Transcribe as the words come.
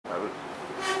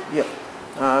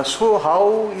Yeah. So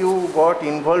how you got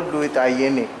involved with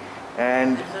INA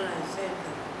and As I said,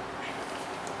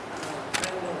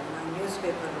 friend of my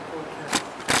newspaper reporter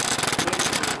came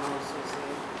to my house, you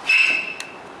see,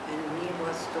 and he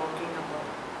was talking about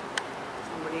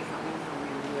somebody coming from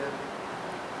India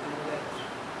and that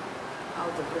how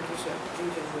the British have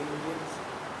treated the Indians.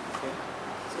 okay.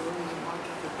 So he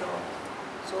wanted to talk.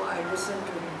 So I listened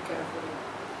to him carefully.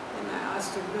 Then I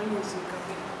asked him, when is he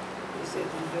coming? He said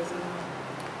he doesn't know.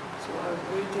 So I was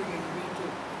waiting and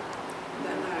waiting.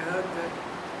 Then I heard that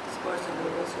Subhash Chandra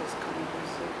Bose was coming to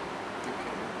see.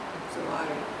 So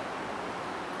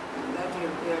and that he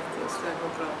left the Slag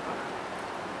Club.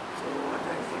 So what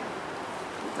I did,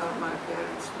 without my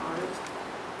parents' knowledge,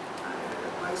 I had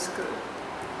a bicycle.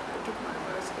 I took my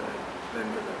bicycle and went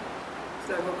to the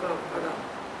Slag Club Padam.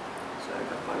 So at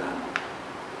the Padam,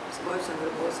 Subhash Chandra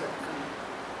Bose had come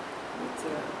with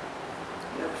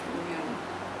Lakshmi and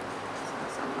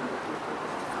some other people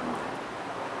had come there.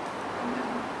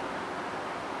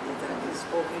 And then he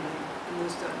spoke in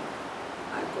Hindustani.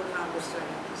 I couldn't understand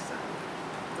Hindustani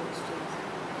those days.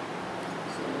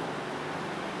 So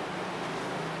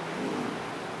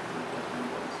what happened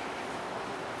was,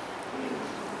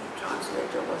 the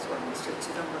translator was one Mr.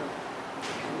 Chidambaram,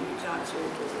 and he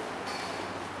translated it.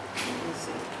 And he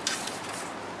said,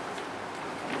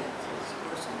 that this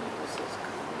person was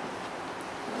coming,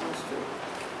 wants to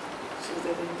see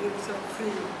that Indians are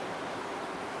free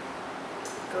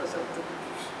because of the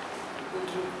British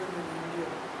treatment in India.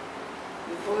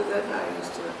 Before that I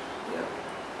used to hear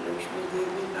Lakshmi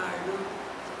Devi Naidu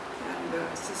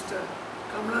and sister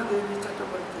Kamala Devi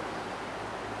Chakrabarti,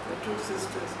 the two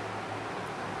sisters.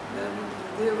 Then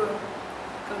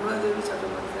Kamala Devi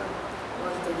Chakrabarti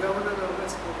was the governor of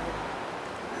West Bengal,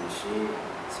 and she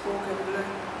spoke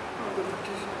England of the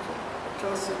British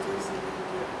atrocities in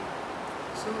India.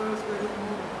 So I was very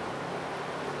moved.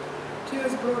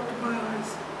 Tears brought to my eyes.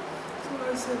 So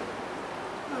I said,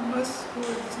 I must go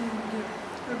and see India.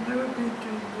 I've never been to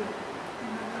India.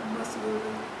 And I must go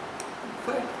there and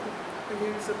fight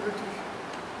against the British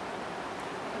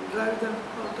and drive them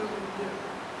out of India.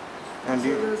 And so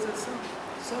you, there's a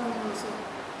song also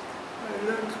I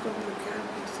learned from the camp,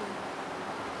 you see.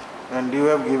 and you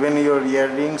have given your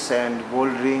earrings and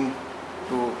gold ring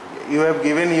to, you have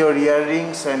given your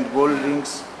earrings and gold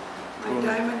rings My to,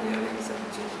 diamond earrings and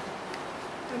chain.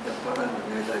 And the Puan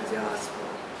Netaji asked for.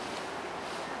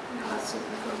 He asked it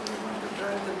because we want to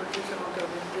drive the British out of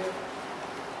India.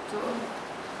 So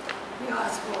he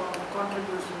asked for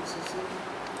contributions, you see.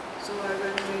 So I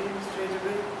went to him straight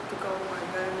away, took out my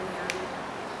diamond earring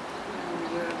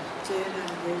and chain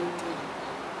and gave it to him.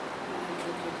 And he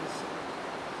took it, you see.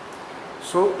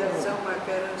 so, That's how my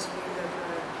parents knew that I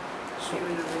had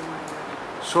given away my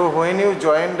diamond. so when you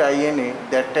joined INA,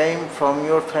 that time from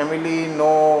your family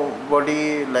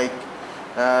nobody like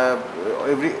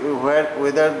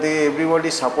whether everybody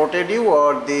supported you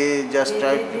or they just They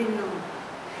tried didn't know.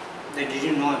 They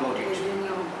didn't know about They it. didn't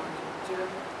know about it.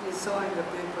 They saw in the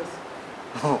papers.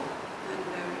 Oh, And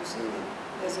you see,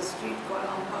 there's a street called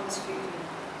Nahappan Street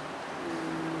in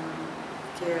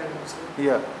KL, you see.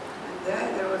 yeah,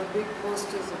 And there were big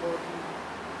posters about me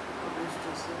published,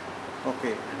 you see.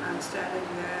 okay, And I'm standing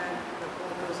there, the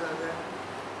photos are there.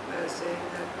 They're saying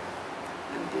that,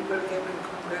 and people came and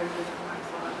congratulated my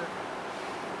father.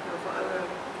 Your father,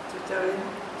 to tell him,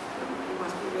 you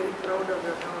must be very proud of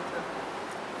your daughter.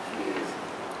 She is,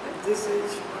 at this age,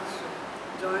 she wants to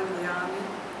join the army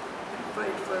and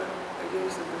fight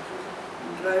against the British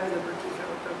and drive the British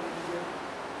out of India.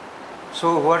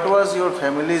 so what was your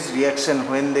family's reaction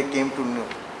when they came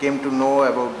to know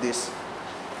about this?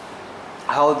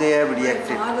 How they have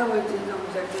reacted? My father was,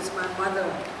 that is my mother.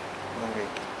 Okay.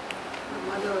 My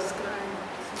mother was crying.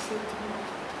 She said to me,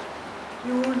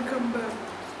 you won't come back.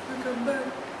 You come back,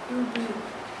 you'll be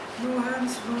no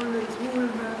hands, no legs. Who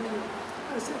will marry you?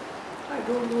 I said, I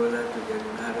don't go there to get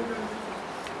married or anything.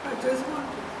 I just want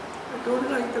to. I don't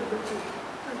like the British.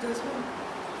 I just want to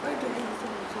fight against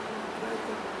them. Like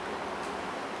them.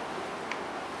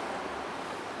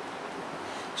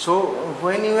 So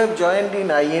when you have joined in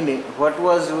INA, what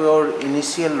was your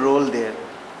initial role there?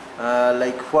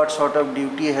 Like what sort of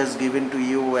duty has given to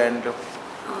you and I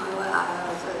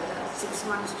was 6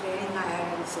 months training I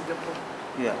had in Singapore.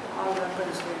 yeah, All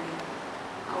weapons training.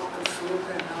 How to shoot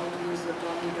and how to use the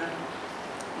Tommy gun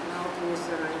and how to use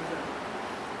the rifle.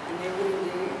 And every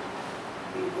day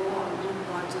we go on good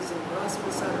marches in Ras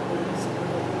Pasar in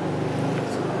Singapore.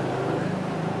 So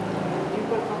when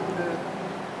people from the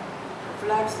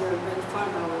flats, they will make fun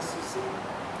of us, you see.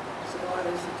 So I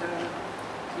used to tell them,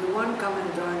 you won't come and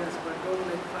join us, but don't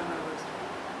make fun of us.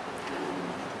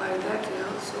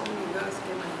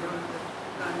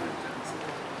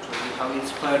 have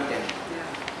inspired them. Yeah.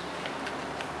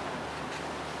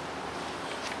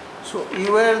 So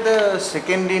you were the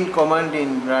second in command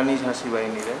in Rani Jhansi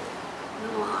Battalion, right?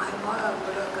 No, I was,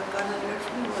 but Captain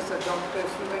Lakshmi was a doctor.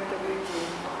 She went away to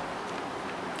India.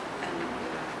 And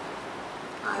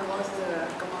I was the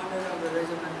commander of the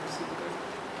regiment, you see, because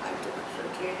I took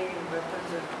training in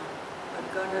weapons and all. But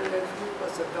Colonel Lakshmi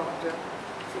was a doctor.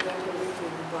 She went away to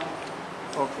India.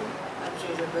 Okay. And she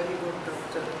is a very good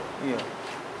doctor. Yeah.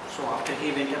 So after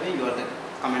he went away, you are the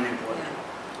commandant over there.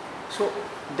 So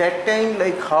that time,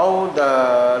 like how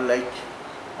the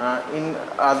in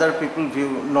other people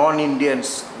view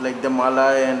non-Indians like the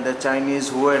Malay and the Chinese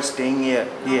who are staying here.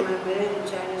 No, my marriage in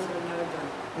Chinese were never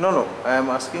done. No. I am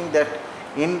asking that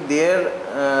in their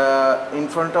in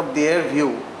front of their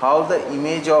view, how the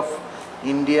image of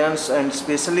Indians and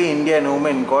especially Indian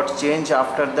women got changed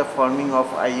after the forming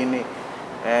of INA,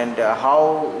 and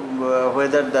how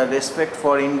whether the respect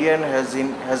for Indian has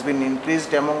been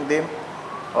increased among them,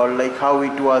 or like how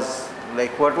it was,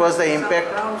 like what was the impact?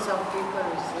 Some people,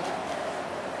 you see,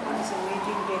 once a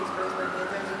meeting takes place, but there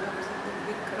was a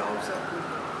big crowds of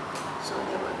people. So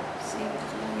they were seeing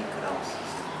too many crowds.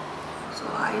 So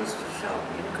I used to shout,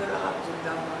 Janaki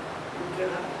Davar,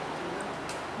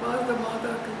 Mother,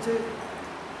 Mother, Kijay.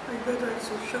 Like that I used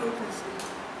to shout, you see.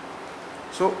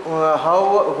 So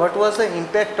what was the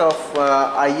impact of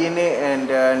INA and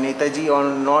Netaji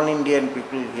on non-Indian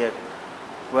people here?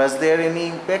 Was there any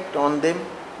impact on them?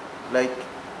 Like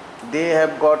they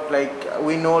have got, like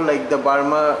we know, like the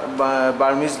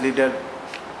Burmese leader,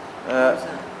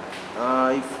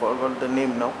 I forgot the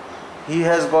name now. He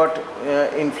has got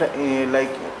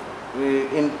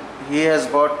he has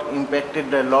got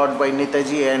impacted a lot by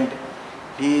Netaji, and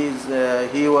he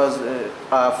was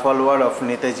a follower of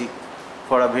Netaji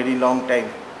for a very long time.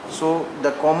 So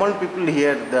the common people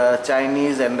here, the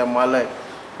Chinese and the Malay,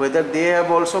 whether they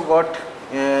have also got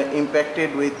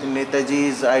impacted with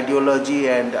Netaji's ideology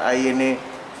and INA. And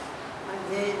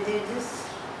they just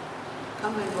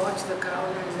come and watch the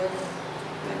crowd, and then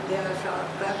when they are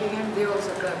clapping and they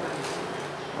also clap.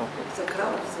 Okay. It's a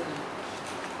crowd thing.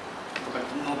 But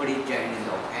nobody joined in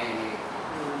the INA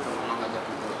from among other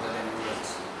people other than Indians.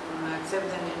 Except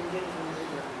an Indian from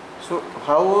India. So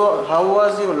how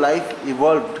was your life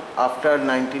evolved after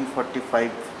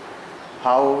 1945?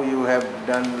 How you have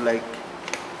done, like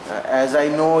as I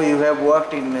know you have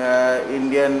worked in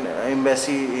Indian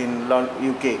embassy in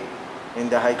UK, in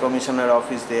the High Commissioner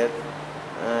office there,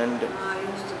 and I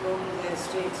used to go to the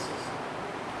estates,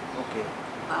 okay.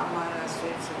 Amara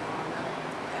estates and all that,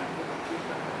 and with the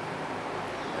people.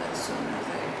 As soon as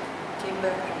I came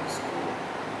back from school,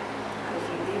 I used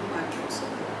to leave my books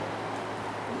in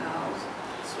the house.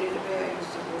 Straight away I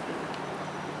used to go to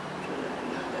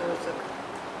there was a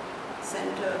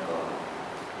center called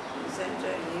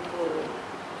center in Ipoh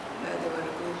where they were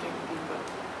recruiting people.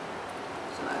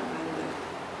 So I went there.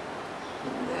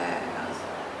 And there I asked,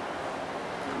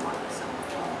 come out with some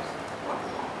forms. What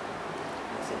form?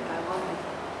 I said, I want to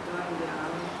join the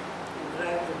army and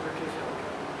drive the British out of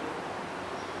India.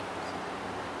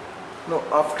 No,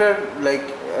 after like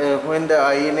when the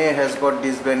INA has got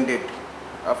disbanded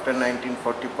after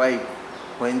 1945,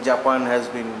 when Japan has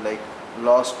been like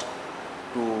lost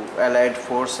to Allied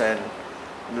force and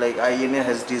like INA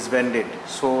has disbanded,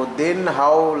 so then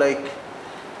how like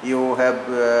you have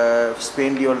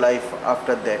spent your life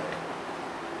after that?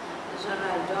 So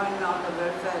I joined on the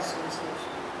welfare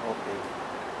association. Okay.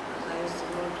 I used to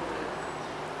go to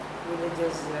the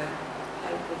villages there,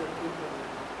 help with the people.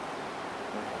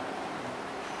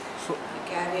 So My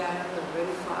carry iron was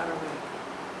very far away.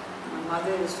 My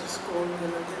mother used to scold me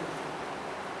like that.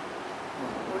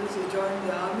 What is you joined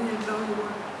the army and now you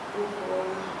want to go for all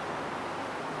that?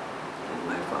 And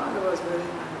my father was very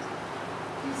nice.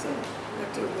 He said,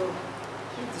 let her go.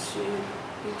 If she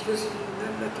interests you,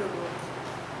 then let her go.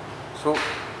 So,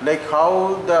 like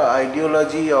how the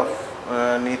ideology of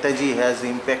Netaji has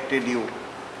impacted you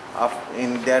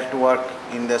in that work,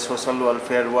 in the social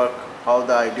welfare work, how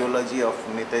the ideology of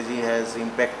Netaji has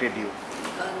impacted you?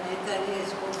 Because Netaji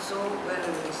spoke so well,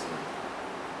 you see.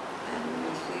 And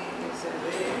you see, he's a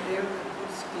very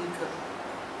good speaker.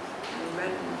 And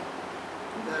when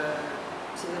the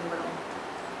Chidambaram,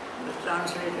 the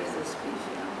translated the speech,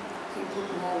 he put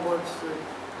more words to it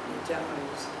in Tamil,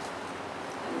 you see.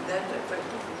 And that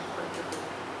affected me quite a bit.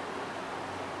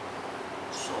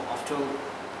 So after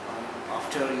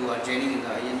you are joining in the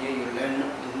INA, you learn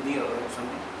Hindi or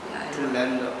something to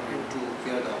learn to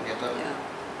hear the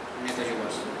Netaji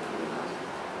words.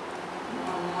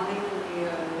 Morning we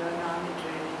learn army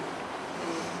training.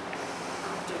 And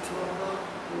after 2 o'clock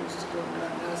we used to go to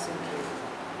nursing training.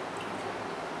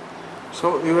 So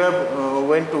you have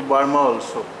went to Burma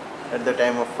also at the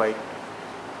time of fight.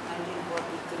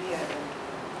 1943 I went.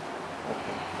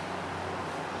 Okay.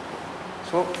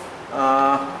 So,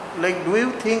 like, do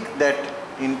you think that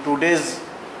in today's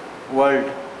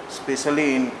world,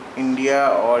 especially in India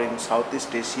or in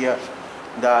Southeast Asia,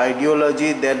 the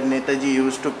ideology that Netaji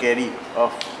used to carry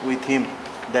with him,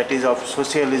 that is of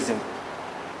socialism,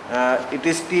 it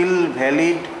is still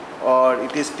valid or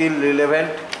it is still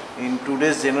relevant in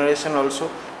today's generation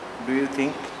also? Do you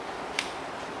think?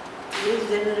 This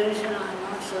generation I am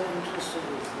not so interested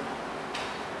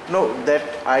in. No, that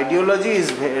ideology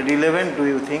is relevant. Do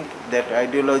you think that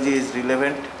ideology is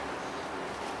relevant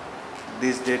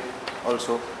this day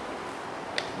also?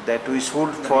 That we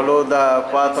should follow the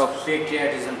path of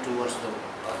patriotism towards the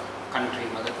country,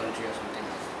 mother country or something.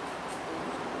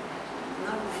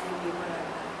 Not many people are that.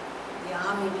 The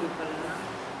army people, no?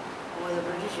 Or the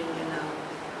British Indian army,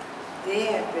 they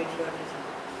had patriotism.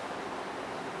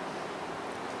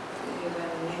 When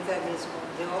Netaji spoke,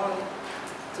 they all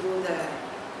threw the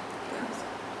camps.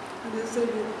 And they said,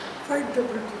 fight the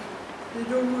British. We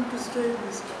don't want to stay in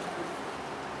this country.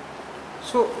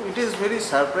 So it is very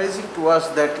surprising to us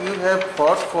that you have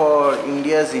fought for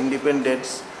India's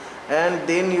independence and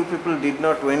then you people did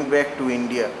not went back to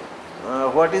India.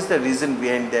 What is the reason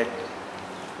behind that?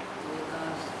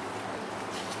 Because,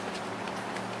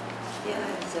 yeah,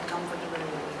 it's a comfortable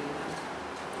living.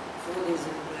 Food is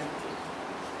in plenty.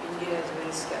 India has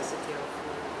very scarcity of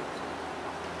food.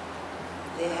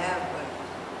 They have, but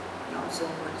not so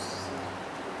much.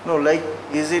 No, like,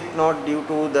 is it not due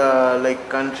to the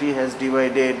country has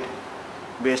divided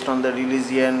based on the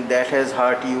religion that has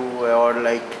hurt you, or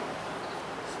like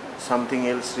something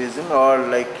else reason, or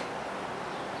like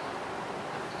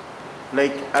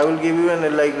I will give you an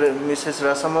Mrs.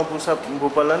 Rasama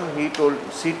Bhupalan,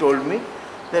 she told me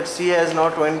that she has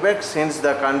not went back since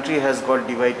the country has got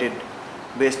divided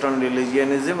based on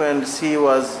religionism, and she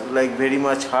was like very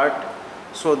much hurt,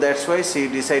 so that's why she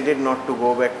decided not to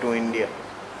go back to India.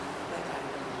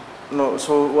 No,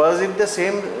 so was it the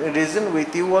same reason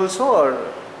with you also, or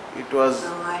it was?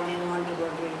 No, I didn't want to go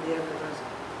to India because,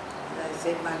 as I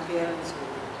said, my parents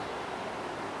would.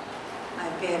 My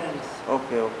parents.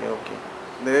 Okay.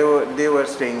 They were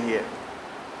staying here.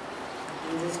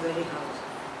 In this very house.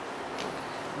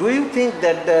 Do you think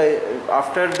that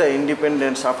after the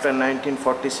independence, after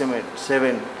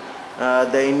 1947,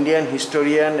 the Indian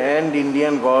historian and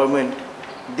Indian government,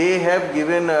 they have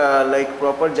given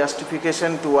proper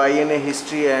justification to INA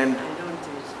history and? I don't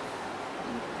think so.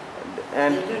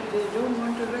 And they don't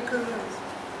want to recognize.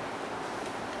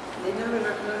 They never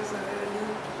recognize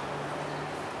INA.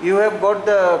 You have got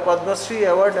the Padma Shri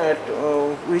award at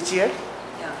which year?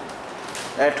 Yeah.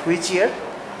 At which year?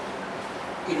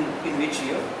 In which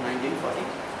year? 1940?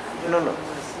 No.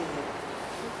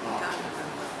 Can't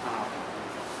remember.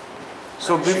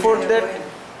 So before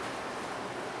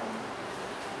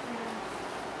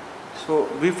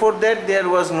that, there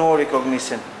was no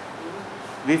recognition.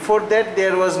 Before that,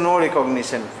 there was no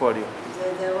recognition for you.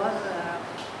 There was.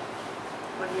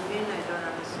 What do you mean? I don't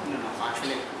understand. No.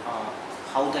 Actually,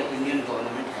 how the Indian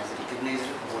government has recognized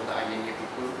all the INA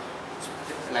people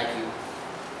like you.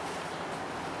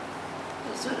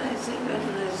 That's what I said.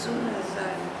 As soon as I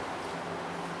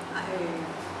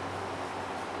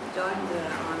joined the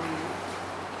army,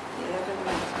 they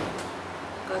recognized me.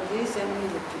 Because they sent me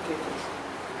the tickets.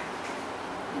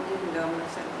 Indian government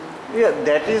sent me. Yeah,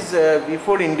 that is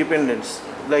before independence,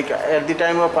 like at the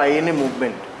time of INA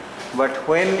movement. But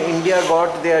when India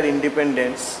got their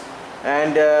independence,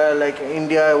 and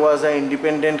India was an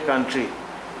independent country,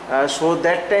 so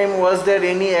that time was there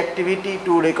any activity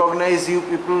to recognize you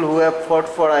people who have fought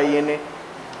for INA?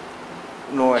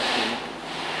 No activity.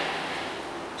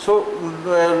 So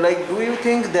do you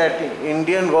think that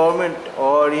Indian government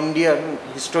or Indian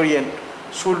historian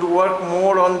should work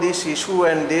more on this issue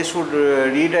and they should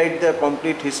rewrite the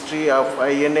complete history of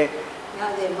INA?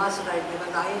 Yeah, they must write, because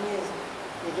INA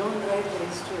they don't write the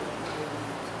history of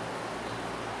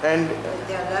INA. And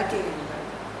they are lacking in that.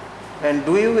 And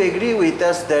do you agree with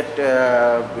us that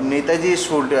Netaji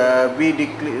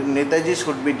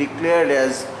should be declared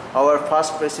as our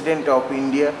first president of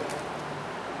India?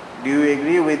 Do you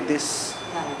agree with this?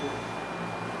 Yeah, I do.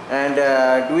 And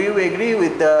do you agree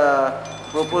with the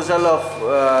proposal of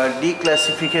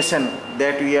declassification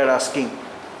that we are asking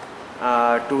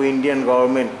to Indian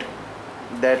government,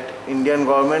 that Indian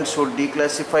government should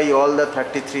declassify all the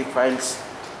 33 files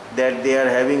that they are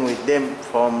having with them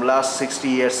from last 60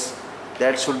 years?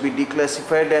 That should be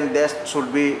declassified and that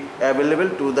should be available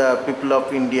to the people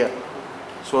of India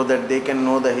so that they can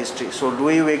know the history. So do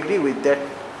you agree with that?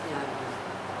 Yeah.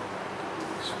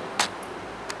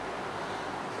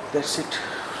 That's it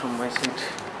from my side.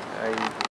 I